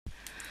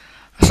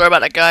Sorry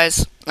about that,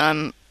 guys.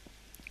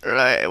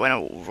 It went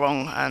all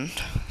wrong and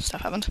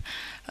stuff happened.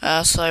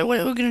 So what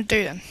are we gonna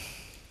do then?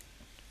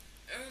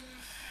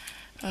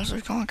 So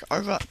we can't get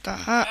over that.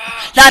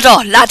 Ladder.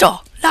 What?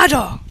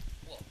 Ladder.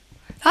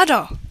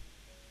 What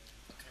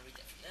can I read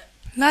that from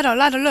there?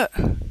 Ladder. Look.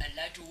 A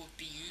ladder would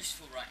be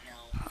useful right now.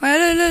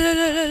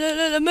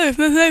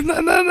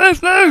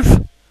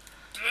 Move.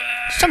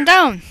 Jump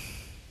down.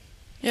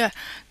 Yeah.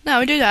 Now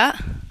we do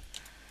that.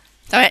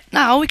 Damn it.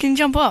 Now we can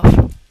jump off.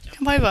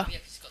 Jump over. Yeah,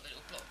 'cause it's got the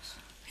little blocks.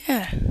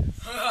 Yeah.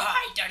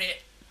 I done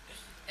it.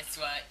 That's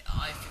why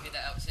I figured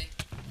that out. See?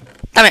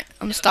 Damn it.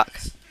 I'm stuck.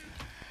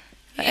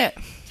 Yeah. Yeah.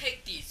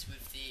 Take these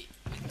with the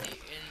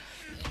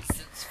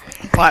instance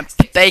for. Right.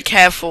 Be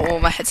careful. All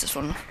my headsets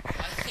falling. I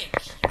think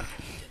you need them.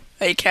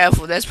 Be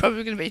careful. There's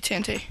probably gonna be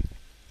TNT.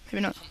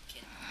 Maybe not.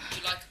 Pumpkin. Would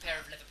you like a pair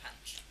of leather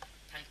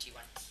panty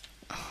ones?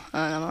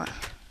 No,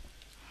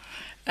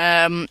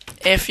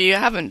 if you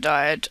haven't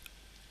died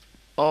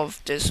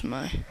of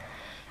dismay,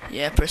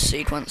 yeah,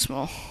 proceed once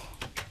more. Oh,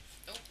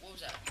 what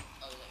was that?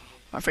 Oh, was that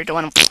you? I'm free to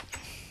one.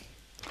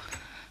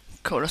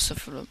 Cool, that's a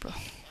full of blood.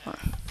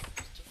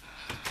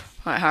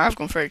 Right, Harry, I've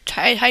gone through.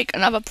 Take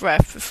another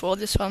breath before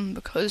this one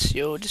because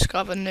you'll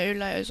discover new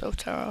layers of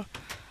terror.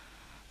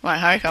 Right,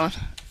 Harry, come on.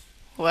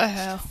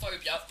 Well,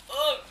 Phobia.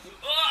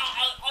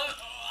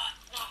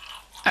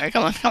 Harry,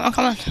 come on. Come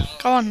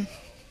on.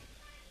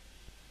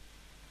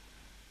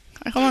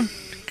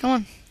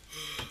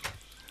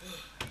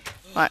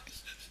 Right.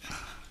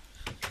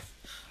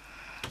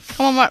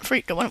 Come on, right,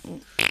 freak the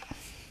one.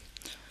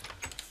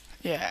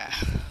 Yeah.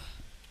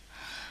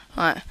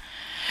 Right.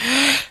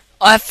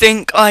 I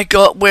think I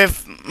got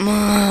with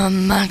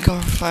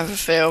macro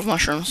field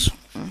mushrooms.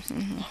 I'm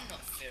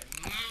not fear.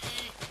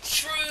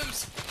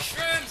 Shrooms!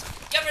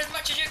 Gather as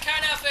much as you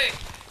can, Alfie!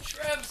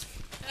 Shrooms!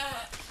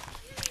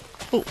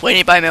 Oh, we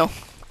need bone meal.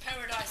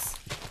 Paradise!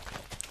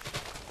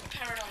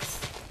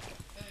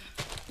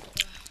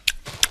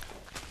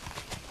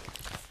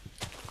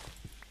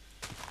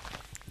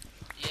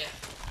 Yeah.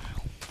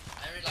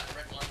 I really like the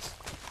red ones.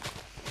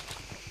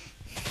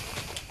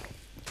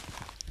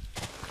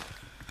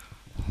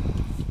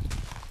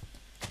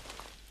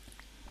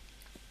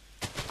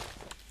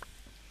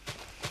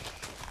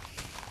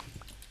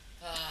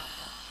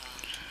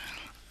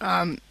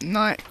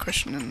 Knight,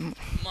 Christian, and...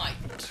 Might.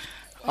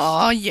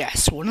 Ah,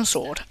 yes, one a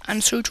sword,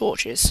 and two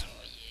torches.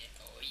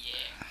 Oh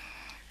yeah.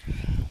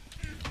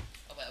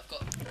 Oh wait, I've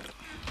got...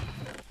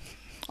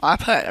 I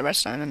put the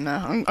redstone in there.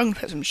 I'm gonna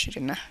put some shit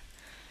in there.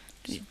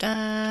 I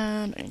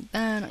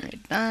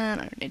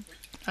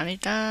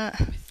need that.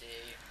 with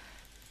the...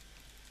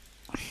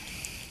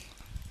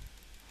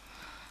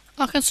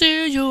 I can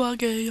see you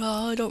again,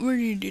 I don't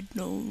really need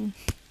no.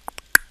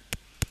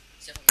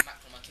 See if I can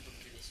map on my keyboard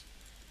to do this.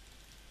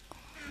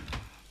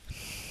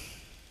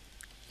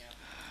 Yeah.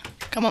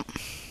 Come on.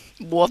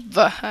 What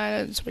the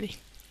hell is Willy?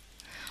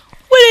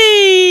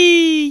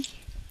 Willy!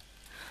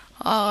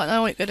 Oh, I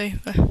know what you're gonna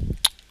do.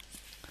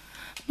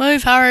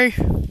 Move, Harry.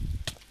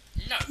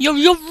 No!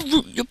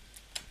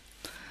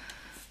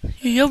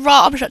 You're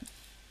right opposite.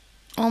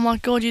 Oh my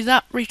god, you're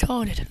that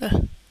retarded. I'm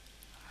not.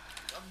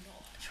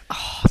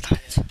 Oh, damn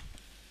it. I'll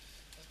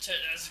take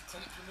that as a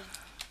compliment.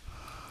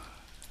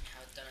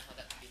 I don't know how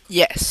that could be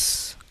a compliment.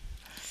 Yes.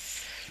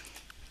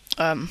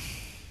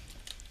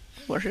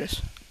 What is this?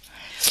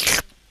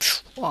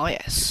 Oh,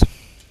 yes.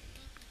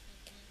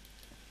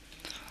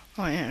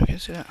 Oh, yeah, I can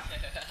see that.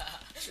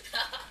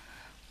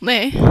 Me? I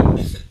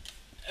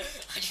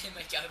didn't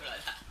make it over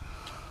like that.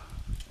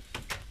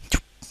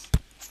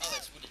 Oh,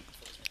 it's wooden.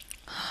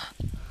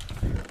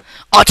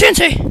 Oh,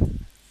 TNT!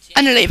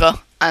 And a lever.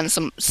 And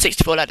some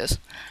 64 ladders.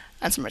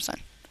 And some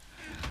redstone.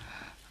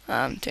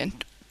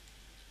 TNT.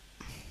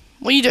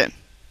 What are you doing?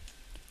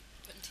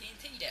 Putting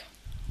TNT down.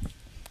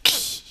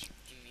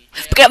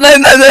 Get move!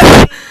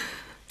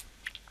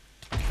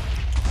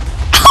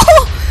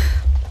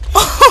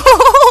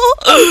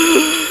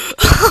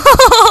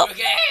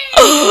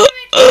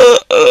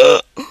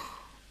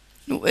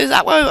 Is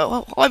that where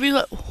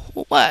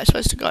I'm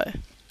supposed to go?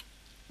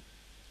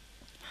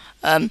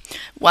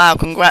 Wow,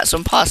 congrats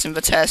on passing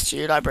the test,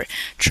 you library.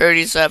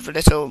 Truly deserve a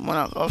little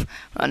monarch of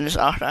madness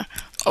after.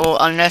 Or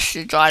unless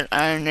you died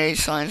and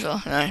these signs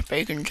are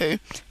bacon too.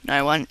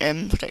 No one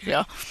in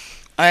particular.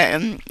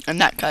 In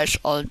that case,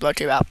 I'll blow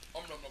you up.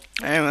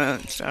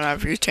 So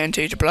I've used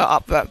TNT to blow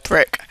up that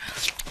brick.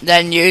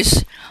 Then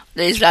use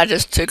these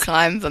ladders to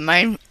climb the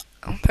main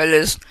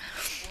pillars.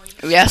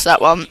 Yes,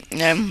 that one.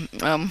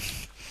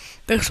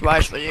 Big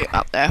surprise for you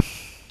up there.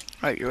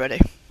 Right, you ready?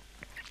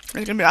 It's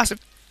gonna be massive.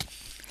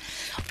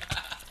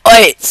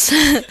 Wait!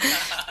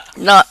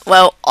 No,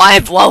 well,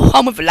 I'm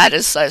with the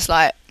ladders, so it's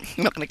like,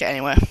 I'm not gonna get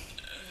anywhere.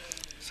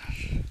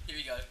 Here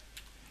we go.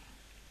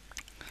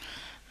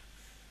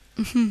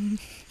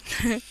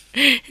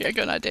 Yeah, I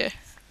got an idea.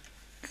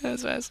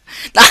 That's nice.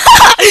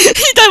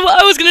 You know what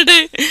I was gonna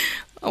do?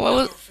 Oh,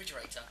 Lower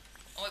refrigerator.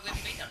 Oh wait, we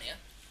haven't been down here.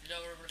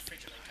 Lower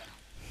refrigerator.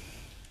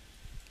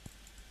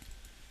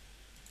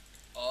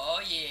 Oh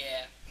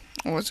yeah.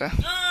 What was that?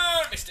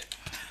 No, missed it.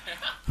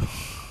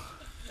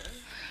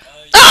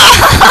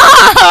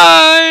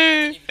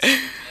 Didn't even see you, yeah.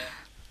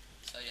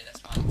 So yeah,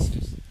 that's my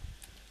excuse.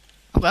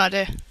 I've got an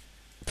idea.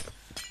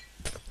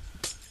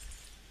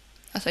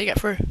 That's how you get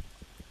through.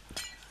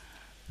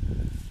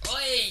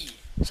 Oi!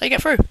 That's how you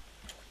get through.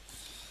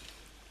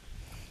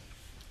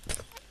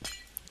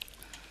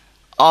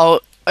 Oh,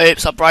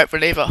 oops, I broke the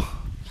lever.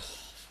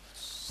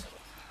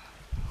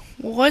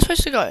 Well, where are we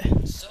supposed to go?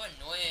 So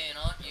annoying,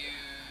 aren't you?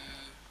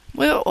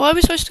 Where are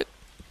we supposed to?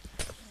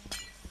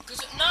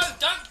 No,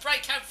 don't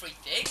break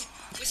everything.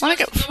 We're Wanna supposed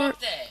get to go through? up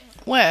there.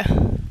 Where?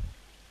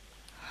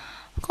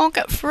 I can't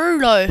get through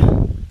though. So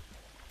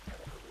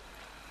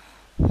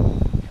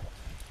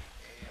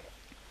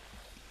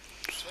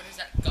where does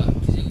that go?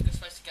 Because you're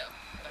supposed to get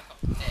back up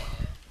there.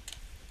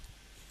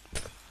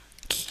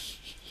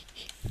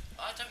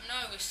 I don't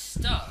know, we're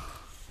stuck.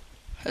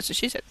 That's what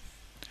she said.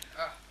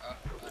 I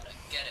don't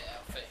get it,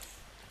 Alfie.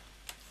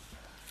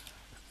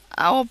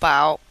 How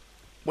about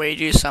we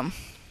do some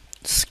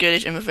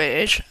skillage in the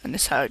village, and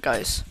this is how it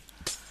goes.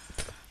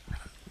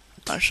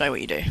 I'll show you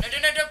what you do. No,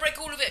 don't break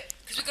all of it,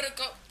 because we've gotta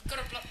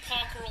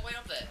park our way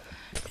up there.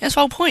 That's the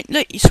whole point.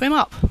 Look, you swim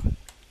up.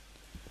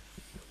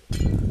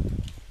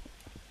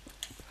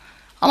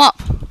 I'm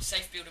up.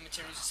 Safe building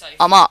materials are safe.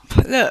 I'm up.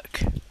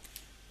 Look.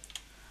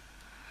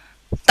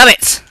 Damn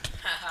it!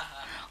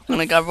 I'm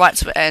gonna go right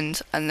to the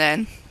end, and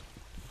then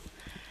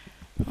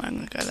I'm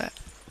gonna go there.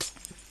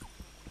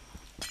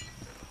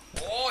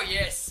 Oh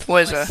yes.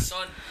 What is my there?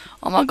 Son.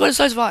 Oh my god, it's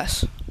those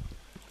vice.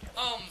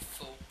 Oh, I'm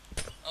full.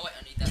 Oh wait,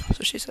 I need that. That's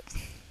what she said.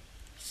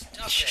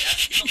 Stop it.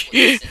 That's not what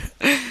you said.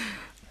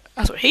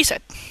 That's what he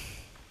said.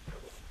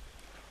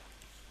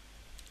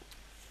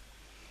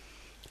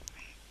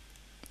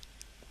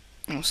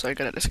 I'm so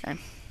good at this game.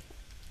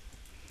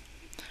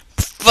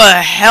 The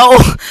hell!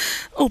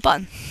 Oh,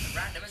 button.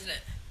 Random, isn't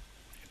it?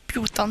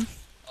 Pure done.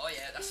 Oh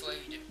yeah, that's the way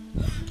you do.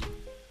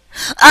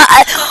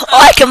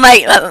 I can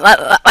make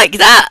like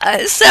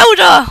that.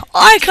 Zelda.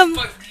 I can.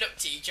 Both looked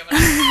at each other.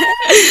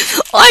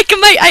 I can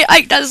make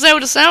that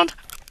Zelda sound.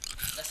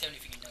 That's the only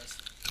thing he knows.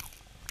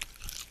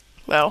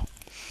 Well,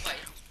 Wait.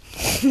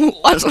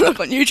 I was gonna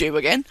look on YouTube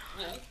again.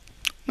 Wall.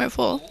 Wait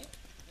for.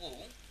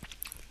 Wall.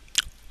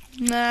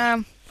 Nah.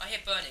 I hear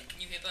burning.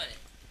 Can you hear burning?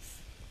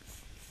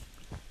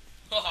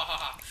 Ha ha ha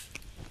ha.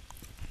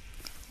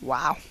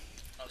 Wow.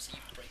 Oh, so you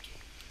break it.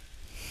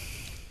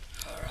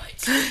 Alright.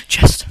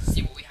 Chest. Let's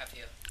see what we have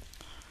here.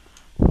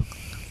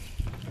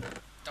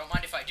 Don't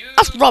mind if I do.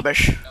 That's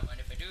rubbish. Don't mind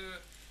if I do.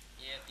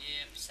 Yep.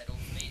 Settle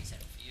for me,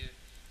 settle for you.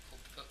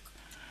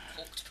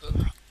 Corked pook.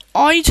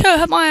 Oh, you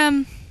took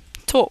my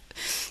talk.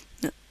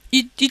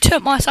 You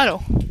took my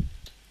saddle. You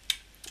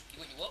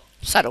want your what?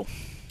 Saddle.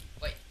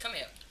 Wait, come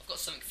here. I've got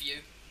something for you.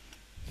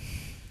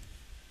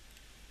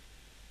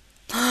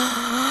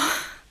 I'm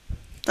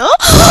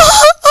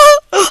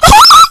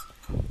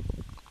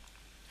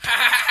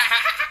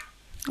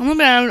not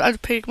being able to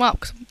pick them up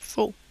because I'm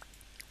full.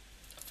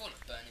 I feel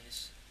like burning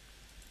this.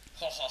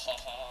 Ha ha ha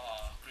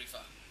ha.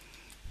 Griefer.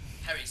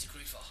 Harry's a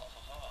griefer. Ha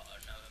ha ha.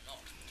 No,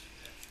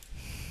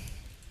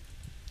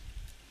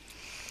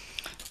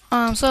 I'm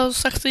not. I'm so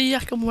sexy, I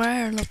can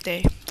wear all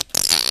day.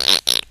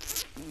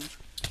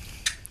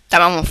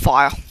 Damn, I'm on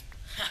fire.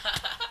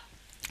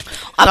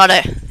 I got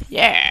it.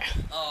 Yeah.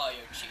 Oh,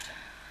 you're a cheater.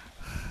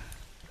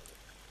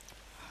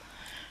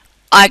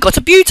 I got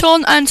a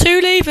buton and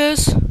 2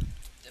 levers.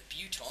 The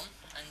buton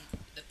and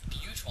the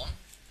buton.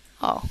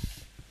 Oh.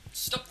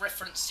 Stop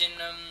referencing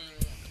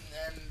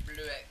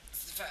blue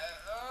X.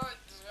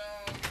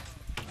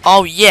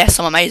 Oh yes,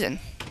 I'm amazing.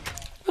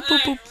 Boop,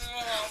 boop, boop.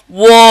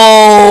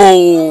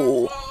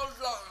 Whoa.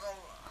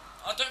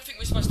 I don't think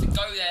we're supposed to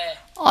go there.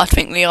 I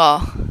think we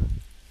are.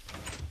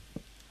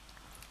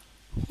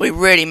 We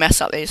really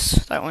mess up these,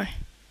 don't we?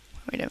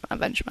 We do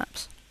adventure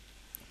maps.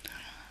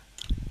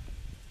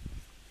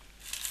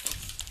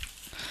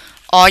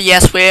 Oh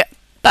yes, we're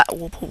back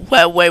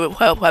where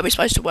we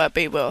supposed to be. Where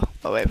we were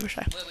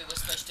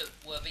supposed to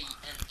be.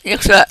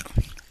 Look at that.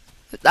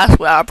 That's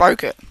where I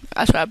broke it.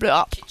 That's where I blew it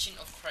up. Kitchen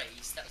of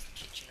praise. That was the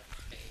kitchen of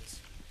praise.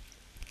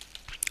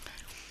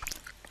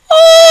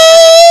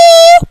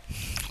 Oh!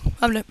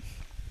 I'm lit.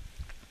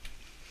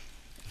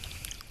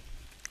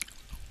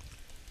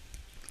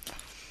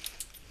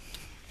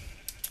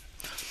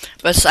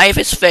 The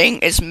safest thing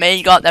is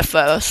me got there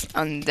first,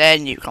 and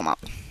then you come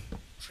up.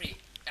 Tree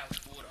out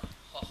of water.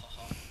 Ha ha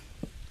ha.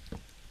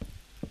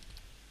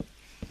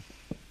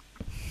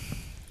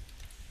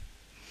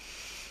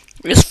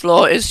 This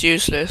floor is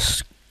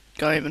useless.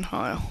 Go even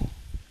higher.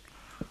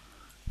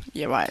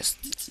 Yeah, right,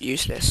 it's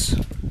useless. I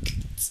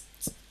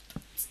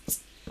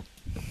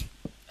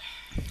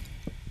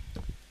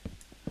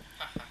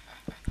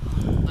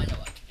know what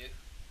I can do.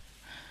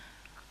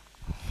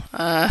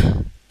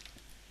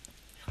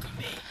 Look at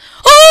me.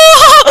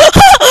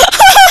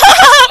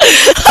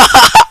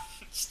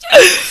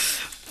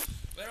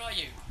 Where are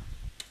you?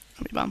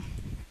 Be bum.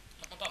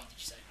 Not my bum, did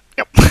you say?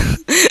 Yep.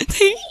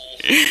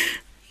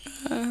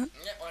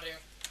 Yep, I do.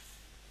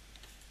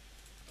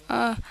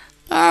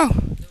 Oh.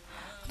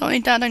 Don't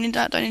need that, don't need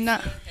that, don't need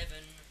that.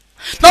 Heaven.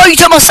 No, you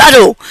took my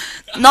saddle!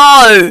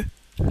 No!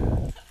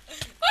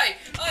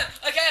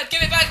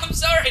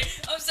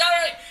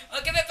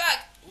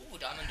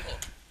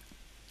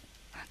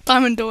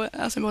 diamond door.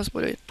 That's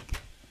impossible, dude.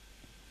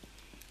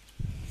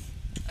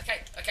 Okay,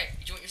 okay.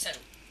 Do you want your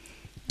saddle?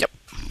 Yep.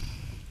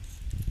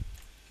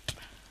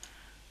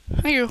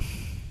 Thank you.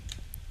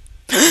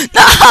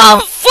 Nah,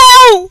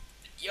 fool!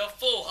 You're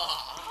full.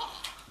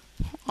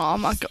 Oh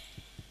my god.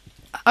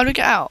 How do we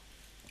get out?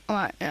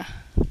 Alright, yeah.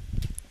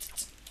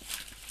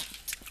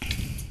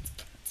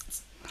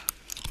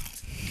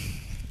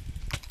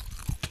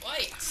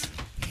 Wait!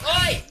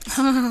 Wait!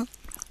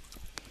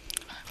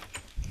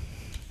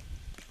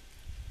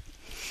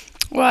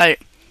 Right.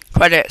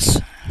 Credits.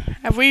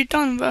 Have we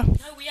done the...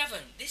 No, we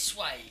haven't. This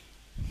way.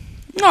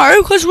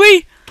 No, because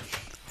we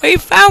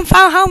found the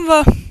Found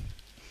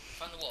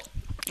the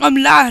what?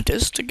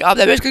 ladders to get up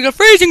there. It's gonna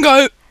freeze and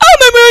go. Oh,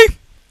 memory.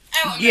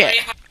 Out Yeah.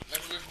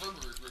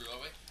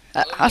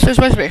 Are That's what it's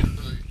supposed to be.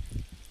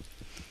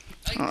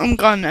 we? I'm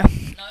going there.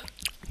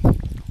 No.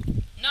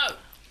 No.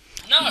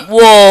 No.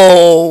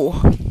 Whoa.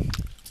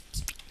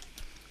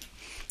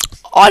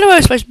 I know where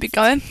it's supposed to be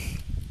going.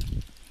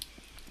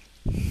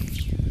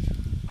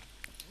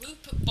 Who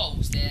put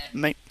bowls there?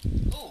 Mate.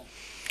 Oh.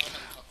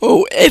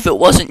 Oh, if it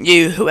wasn't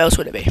you, who else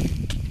would it be?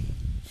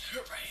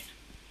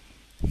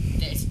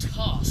 There's a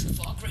task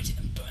far greater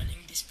than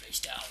burning this place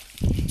down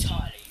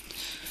entirely.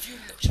 If you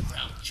looked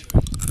around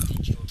during the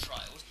digital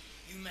trials,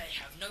 you may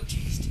have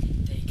noticed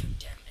they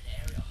condemn an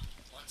area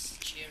once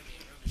cheery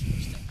and roller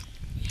coaster.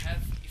 We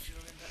have, if you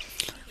remember, a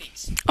few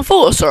weeks I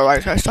thought I saw a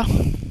roller coaster.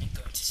 and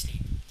going to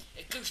sleep.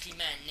 A ghostly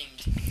man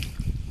named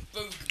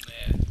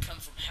Bogomir come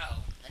from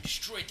hell and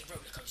destroyed the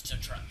roller coaster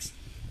tracks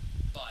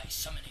by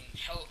summoning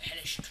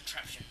hellish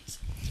contraptions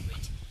to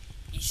it.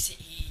 He said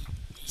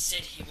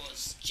he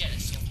was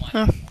jealous of my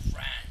grand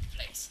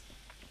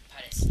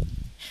palace,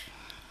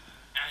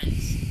 and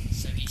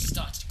so he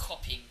started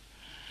copying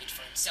it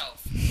for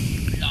himself.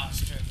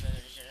 Last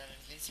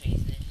this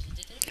means this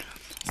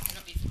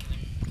cannot be forgiven.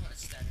 Not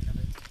understand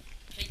another.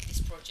 Complete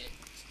this project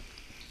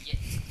yet,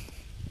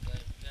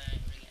 but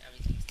bring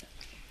everything's done.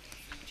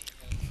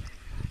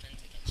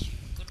 Against you.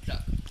 Good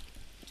luck.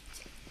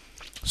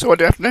 So what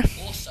do you have to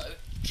do? Also,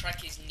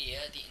 track is near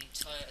the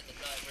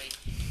library.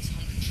 Its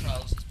 100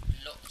 trials is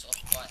blocked off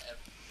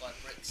by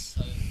bricks,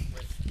 so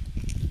break them.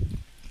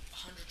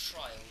 100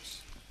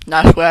 trials.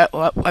 That's where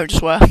I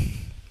just were.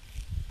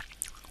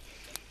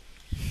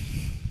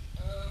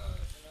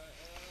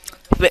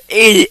 The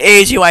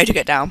easy way to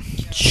get down.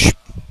 Shh.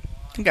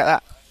 You get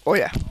that? Oh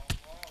yeah.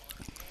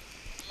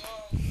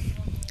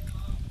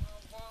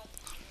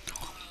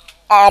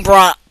 Oh,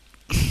 bruh.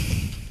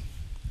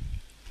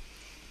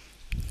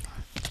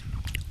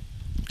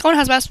 Come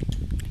on, Hasbaz.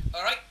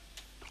 Alright.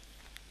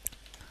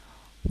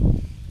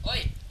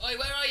 Oi,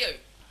 where are you?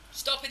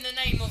 Stop in the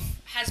name of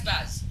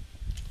Hasbaz.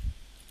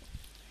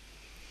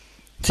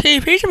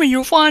 TP to me,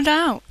 you'll find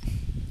out. I'm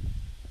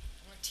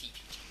gonna TP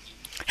to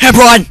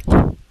you.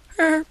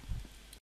 Hebron!